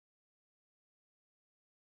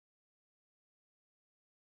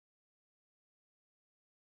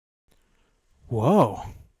Whoa,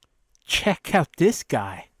 check out this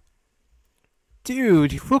guy.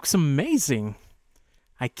 Dude, he looks amazing.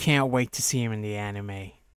 I can't wait to see him in the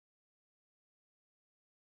anime.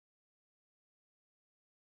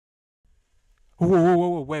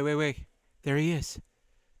 Whoa, wait. There he is.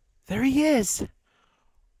 There he is!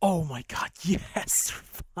 Oh my god, yes!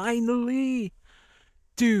 Finally!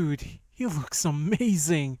 Dude, he looks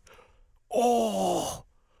amazing! Oh!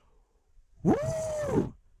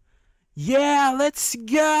 Woo! Yeah, let's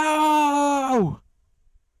go!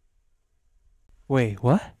 Wait,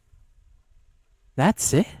 what?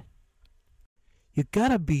 That's it? You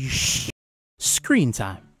gotta be Screen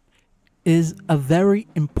time is a very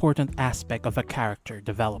important aspect of a character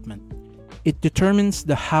development. It determines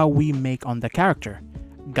the how we make on the character,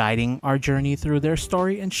 guiding our journey through their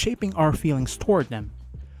story and shaping our feelings toward them.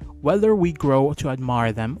 Whether we grow to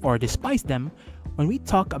admire them or despise them, when we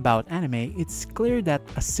talk about anime, it's clear that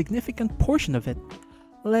a significant portion of it,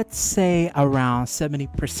 let's say around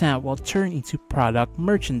 70%, will turn into product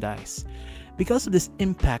merchandise. Because of this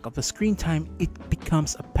impact of the screen time, it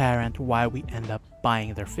becomes apparent why we end up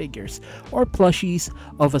buying their figures or plushies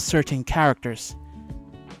of a certain characters.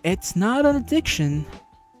 It's not an addiction,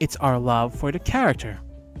 it's our love for the character,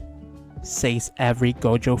 says every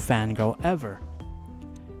Gojo fangirl ever.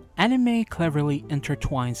 Anime cleverly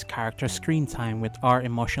intertwines character screen time with our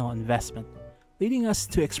emotional investment, leading us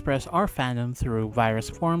to express our fandom through various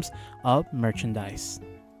forms of merchandise.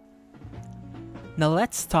 Now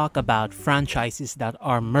let's talk about franchises that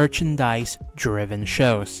are merchandise-driven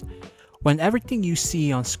shows. When everything you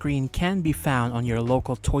see on screen can be found on your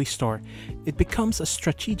local toy store, it becomes a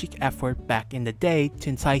strategic effort back in the day to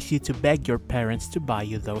entice you to beg your parents to buy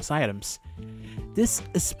you those items. This is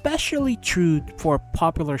especially true for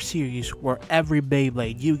popular series where every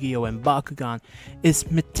Beyblade, Yu-Gi-Oh! And Bakugan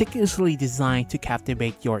is meticulously designed to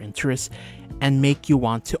captivate your interest and make you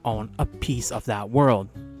want to own a piece of that world.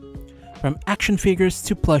 From action figures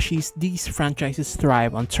to plushies, these franchises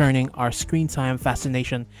thrive on turning our screen time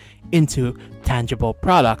fascination into tangible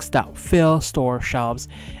products that fill store shelves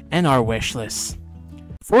and our wish lists.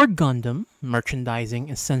 For Gundam, merchandising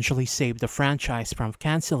essentially saved the franchise from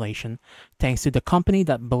cancellation thanks to the company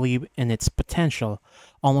that believed in its potential.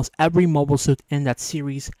 Almost every mobile suit in that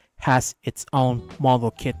series has its own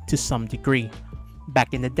model kit to some degree.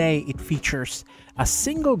 Back in the day, it features a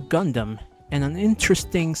single Gundam and an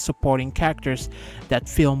interesting supporting characters that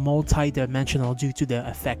feel multi-dimensional due to the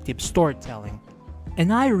effective storytelling.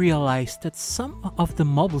 And I realized that some of the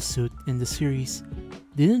mobile suit in the series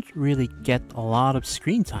didn't really get a lot of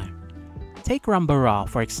screen time. Take Rambaral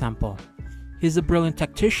for example. He's a brilliant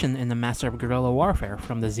tactician and a master of guerrilla warfare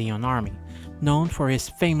from the Zeon army, known for his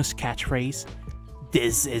famous catchphrase,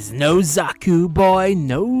 "This is no Zaku, boy,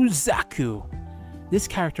 no Zaku." This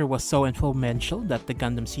character was so influential that the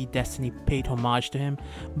Gundam Seed Destiny paid homage to him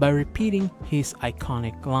by repeating his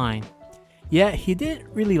iconic line. Yet he didn't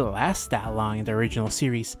really last that long in the original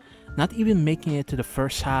series, not even making it to the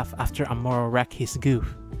first half after Amuro wrecked his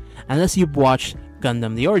goof. Unless you've watched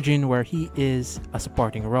Gundam The Origin, where he is a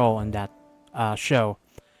supporting role in that show.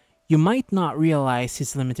 You might not realize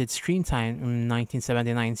his limited screen time in the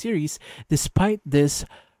 1979 series. Despite this,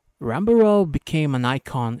 Rambaral became an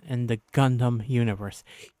icon in the Gundam universe,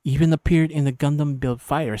 even appeared in the Gundam Build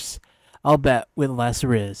Fighters, albeit with less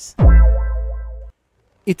riz.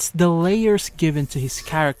 It's the layers given to his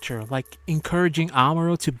character, like encouraging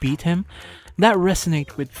Amuro to beat him, that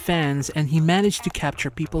resonate with fans, and he managed to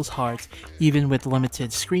capture people's hearts even with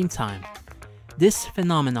limited screen time. This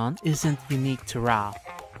phenomenon isn't unique to Ra.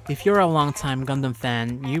 If you're a longtime Gundam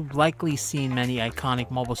fan, you've likely seen many iconic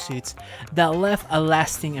mobile suits that left a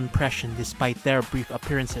lasting impression despite their brief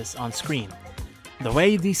appearances on screen. The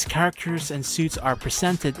way these characters and suits are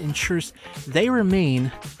presented ensures they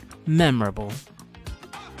remain memorable.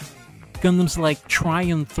 Gundams like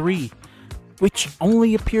Trion 3, which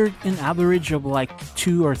only appeared in average of like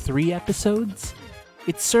 2 or 3 episodes,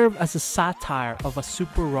 it served as a satire of a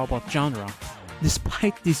super robot genre.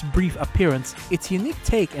 Despite this brief appearance, its unique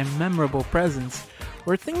take and memorable presence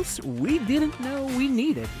were things we didn't know we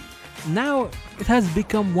needed. Now, it has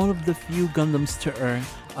become one of the few Gundams to earn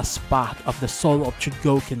a spot of the Soul of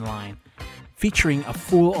Chogokin line, featuring a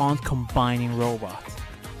full-on combining robot.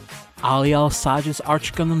 Aliel Sage's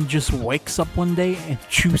Arch Gundam just wakes up one day and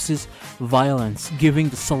chooses violence, giving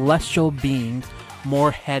the celestial beings more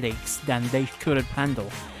headaches than they could handle.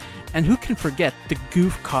 And who can forget the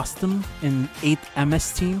goof costume in 8th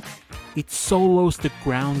MS Team? It solos the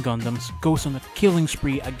ground Gundams, goes on a killing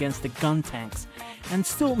spree against the gun tanks, and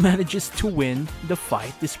still manages to win the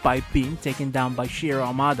fight despite being taken down by Shiro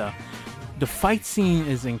Amada. The fight scene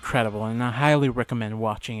is incredible, and I highly recommend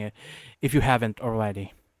watching it if you haven't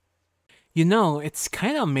already. You know, it's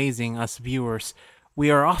kind of amazing as viewers. We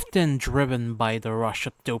are often driven by the rush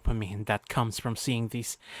of dopamine that comes from seeing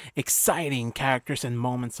these exciting characters and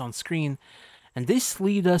moments on screen, and this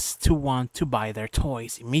leads us to want to buy their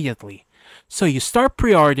toys immediately. So you start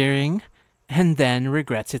pre-ordering, and then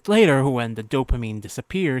regrets it later when the dopamine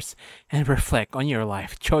disappears, and reflect on your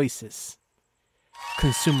life choices.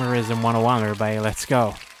 Consumerism 101, everybody, let's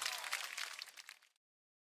go.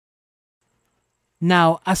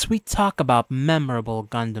 Now, as we talk about memorable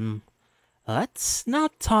Gundam, let's now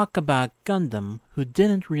talk about Gundam who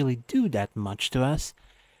didn't really do that much to us,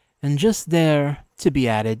 and just there to be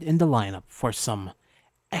added in the lineup for some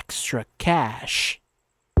extra cash.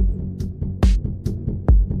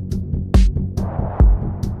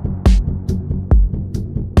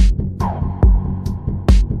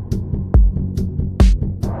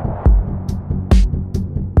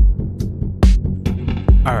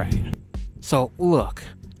 Alright, so look,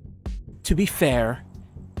 to be fair,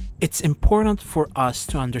 it's important for us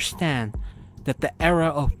to understand that the era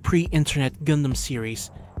of pre-internet Gundam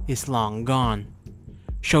series is long gone.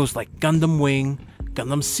 Shows like Gundam Wing,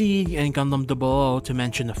 Gundam Seed, and Gundam 00, to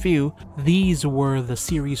mention a few, these were the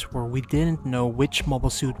series where we didn't know which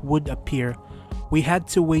mobile suit would appear. We had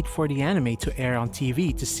to wait for the anime to air on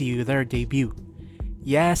TV to see their debut.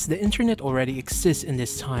 Yes, the internet already exists in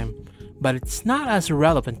this time, but it's not as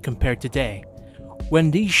relevant compared to today.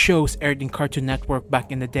 When these shows aired in Cartoon Network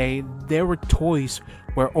back in the day, there were toys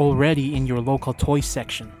were already in your local toy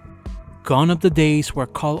section. Gone are the days where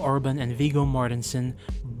Carl Urban and Viggo Mortensen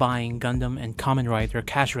buying Gundam and Kamen Rider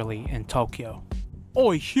casually in Tokyo.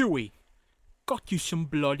 Oi Huey, got you some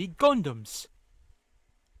bloody Gundams.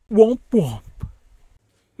 Womp womp.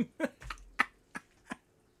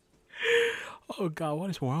 Oh god,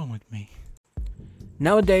 what is wrong with me?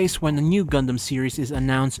 Nowadays, when a new Gundam series is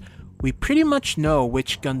announced, we pretty much know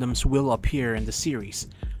which Gundams will appear in the series.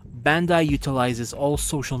 Bandai utilizes all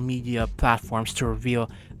social media platforms to reveal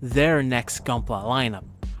their next Gunpla lineup,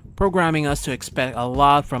 programming us to expect a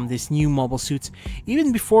lot from these new mobile suits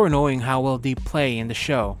even before knowing how well they play in the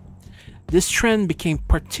show. This trend became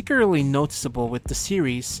particularly noticeable with the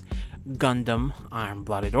series Gundam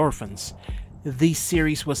Iron-Blooded Orphans. This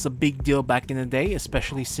series was a big deal back in the day,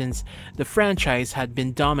 especially since the franchise had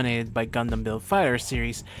been dominated by Gundam Build Fighter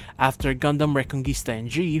series after Gundam Reconquista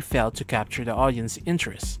NG failed to capture the audience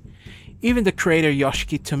interest. Even the creator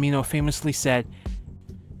Yoshiki Tomino famously said,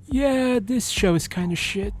 "Yeah, this show is kinda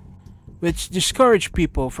shit," which discouraged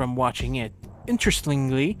people from watching it.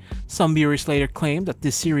 Interestingly, some viewers later claimed that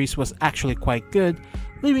this series was actually quite good,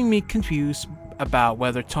 leaving me confused about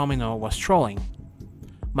whether Tomino was trolling.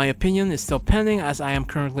 My opinion is still pending as I am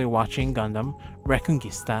currently watching Gundam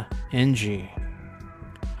Reconquista NG.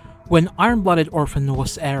 When Iron-Blooded Orphan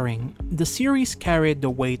was airing, the series carried the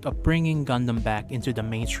weight of bringing Gundam back into the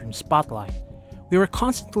mainstream spotlight. We were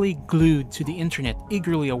constantly glued to the internet,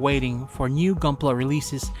 eagerly awaiting for new Gunpla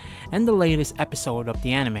releases and the latest episode of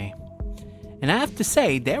the anime. And I have to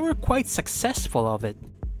say, they were quite successful of it.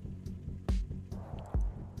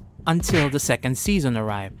 Until the second season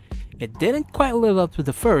arrived. It didn't quite live up to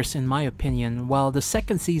the first in my opinion. While the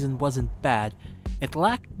second season wasn't bad, it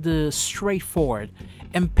lacked the straightforward,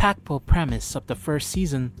 impactful premise of the first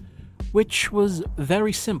season, which was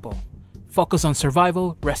very simple. Focus on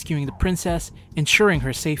survival, rescuing the princess, ensuring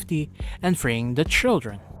her safety, and freeing the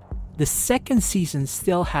children. The second season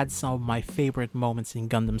still had some of my favorite moments in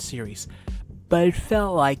Gundam series, but it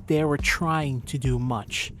felt like they were trying to do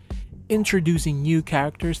much. Introducing new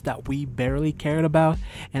characters that we barely cared about,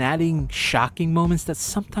 and adding shocking moments that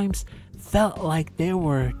sometimes felt like they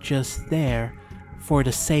were just there for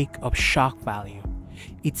the sake of shock value.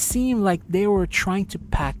 It seemed like they were trying to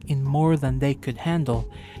pack in more than they could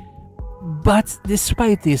handle, but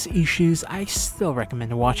despite these issues, I still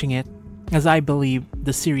recommend watching it, as I believe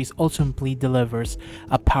the series ultimately delivers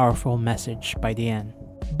a powerful message by the end.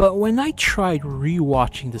 But when I tried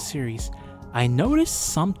rewatching the series, I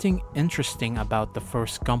noticed something interesting about the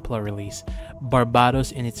first Gunpla release,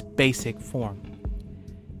 Barbatos in its basic form.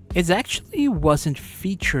 It actually wasn't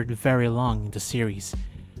featured very long in the series.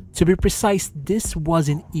 To be precise, this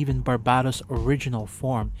wasn't even Barbatos' original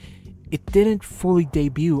form. It didn't fully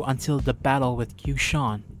debut until the battle with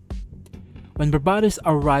Q-Shan. When Barbatos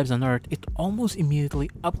arrives on Earth, it almost immediately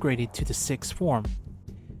upgraded to the 6th form.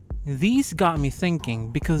 These got me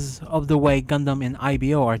thinking because of the way Gundam and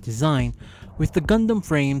IBO are designed, with the Gundam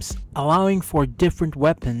frames allowing for different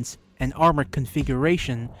weapons and armor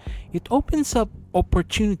configuration, it opens up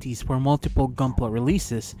opportunities for multiple Gunpla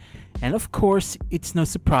releases, and of course, it's no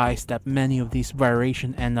surprise that many of these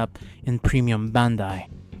variations end up in premium Bandai.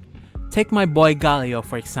 Take my boy Galio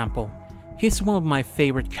for example. He's one of my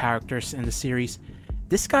favorite characters in the series.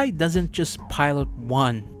 This guy doesn't just pilot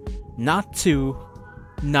one, not two,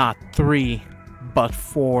 not three, but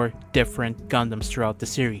 4 different Gundams throughout the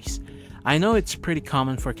series. I know it's pretty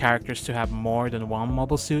common for characters to have more than one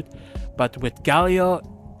mobile suit, but with Galio,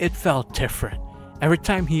 it felt different. Every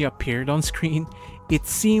time he appeared on screen, it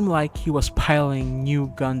seemed like he was piloting new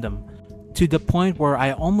Gundam, to the point where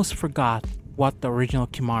I almost forgot what the original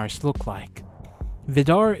Kimaris looked like.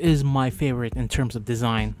 Vidar is my favorite in terms of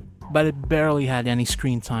design, but it barely had any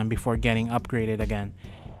screen time before getting upgraded again.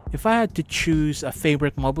 If I had to choose a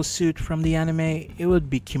favorite mobile suit from the anime, it would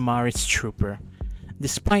be Kimaris Trooper.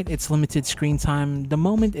 Despite its limited screen time, the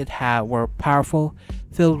moments it had were powerful,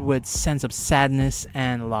 filled with sense of sadness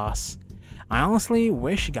and loss. I honestly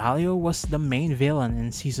wish Galio was the main villain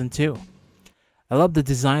in Season 2. I love the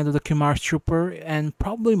design of the Kimaris Trooper and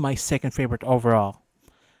probably my second favorite overall.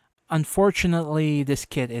 Unfortunately, this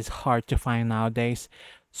kit is hard to find nowadays,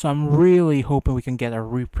 so I'm really hoping we can get a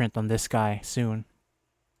reprint on this guy soon.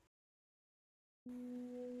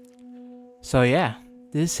 So yeah,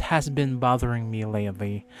 this has been bothering me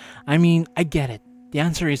lately. I mean, I get it. The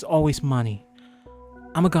answer is always money.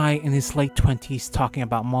 I'm a guy in his late 20s talking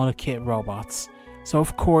about model kit robots, so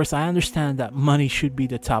of course I understand that money should be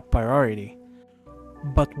the top priority.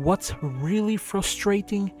 But what's really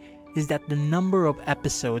frustrating is that the number of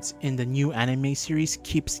episodes in the new anime series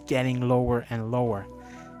keeps getting lower and lower.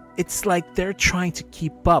 It's like they're trying to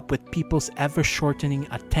keep up with people's ever-shortening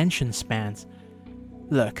attention spans.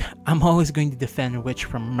 Look, I'm always going to defend Witch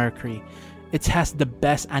from Mercury. It has the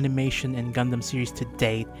best animation in Gundam series to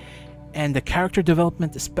date, and the character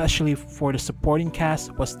development, especially for the supporting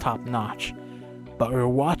cast, was top-notch. But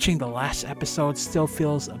rewatching the last episode still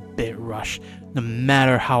feels a bit rushed, no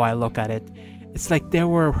matter how I look at it. It's like they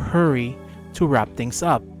were in a hurry to wrap things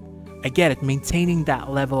up. I get it, maintaining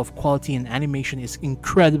that level of quality in animation is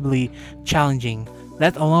incredibly challenging,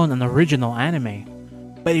 let alone an original anime.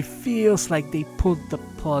 But it feels like they pulled the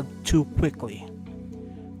plug too quickly.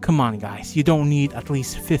 Come on guys, you don't need at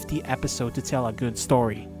least 50 episodes to tell a good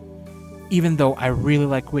story. Even though I really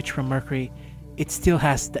like Witch from Mercury, it still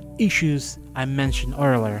has the issues I mentioned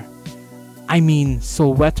earlier. I mean,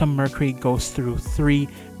 Silhouette Mercury goes through 3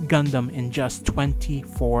 Gundam in just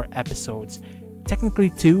 24 episodes. Technically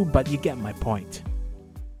 2, but you get my point.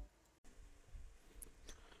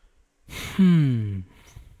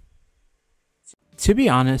 To be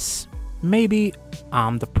honest, maybe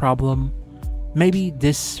I'm the problem. Maybe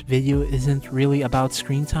this video isn't really about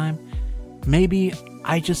screen time. Maybe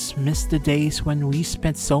I just miss the days when we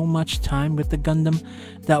spent so much time with the Gundam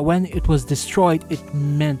that when it was destroyed it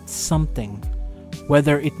meant something.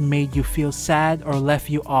 Whether it made you feel sad or left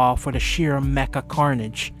you awe for the sheer mecha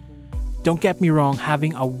carnage. Don't get me wrong,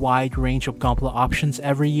 having a wide range of Gunpla options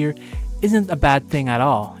every year isn't a bad thing at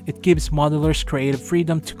all. It gives modelers creative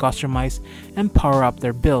freedom to customize and power up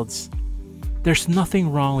their builds. There's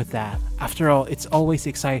nothing wrong with that. After all, it's always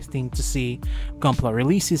exciting to see Gunpla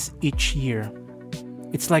releases each year.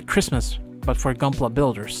 It's like Christmas, but for Gunpla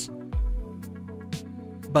builders.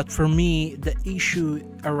 But for me, the issue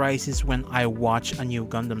arises when I watch a new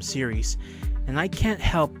Gundam series, and I can't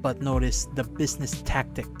help but notice the business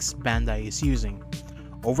tactics Bandai is using,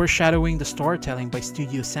 overshadowing the storytelling by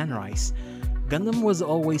Studio Sunrise. Gundam was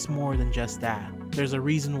always more than just that. There's a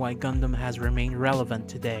reason why Gundam has remained relevant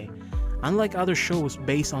today. Unlike other shows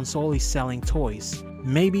based on solely selling toys.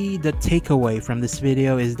 Maybe the takeaway from this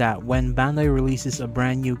video is that when Bandai releases a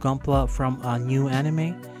brand new Gunpla from a new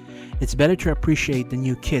anime, it's better to appreciate the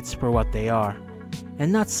new kits for what they are,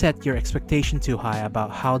 and not set your expectation too high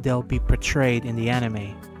about how they'll be portrayed in the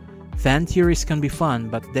anime. Fan theories can be fun,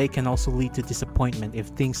 but they can also lead to disappointment if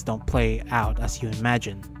things don't play out as you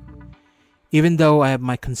imagine. Even though I have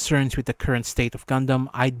my concerns with the current state of Gundam,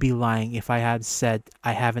 I'd be lying if I had said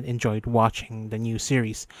I haven't enjoyed watching the new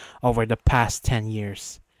series over the past 10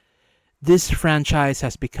 years. This franchise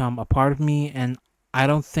has become a part of me, and I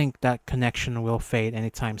don't think that connection will fade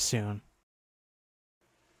anytime soon.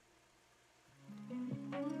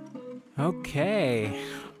 Okay.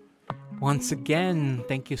 Once again,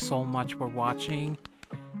 thank you so much for watching.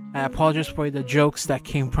 I apologize for the jokes that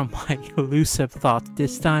came from my elusive thought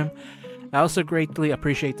this time. I also greatly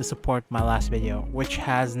appreciate the support of my last video, which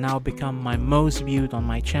has now become my most viewed on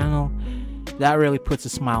my channel. That really puts a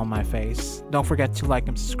smile on my face. Don't forget to like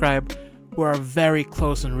and subscribe. We are very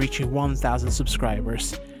close on reaching 1,000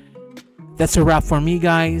 subscribers. That's a wrap for me,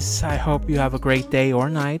 guys. I hope you have a great day or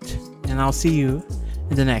night, and I'll see you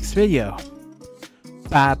in the next video.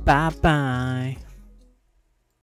 Bye bye bye.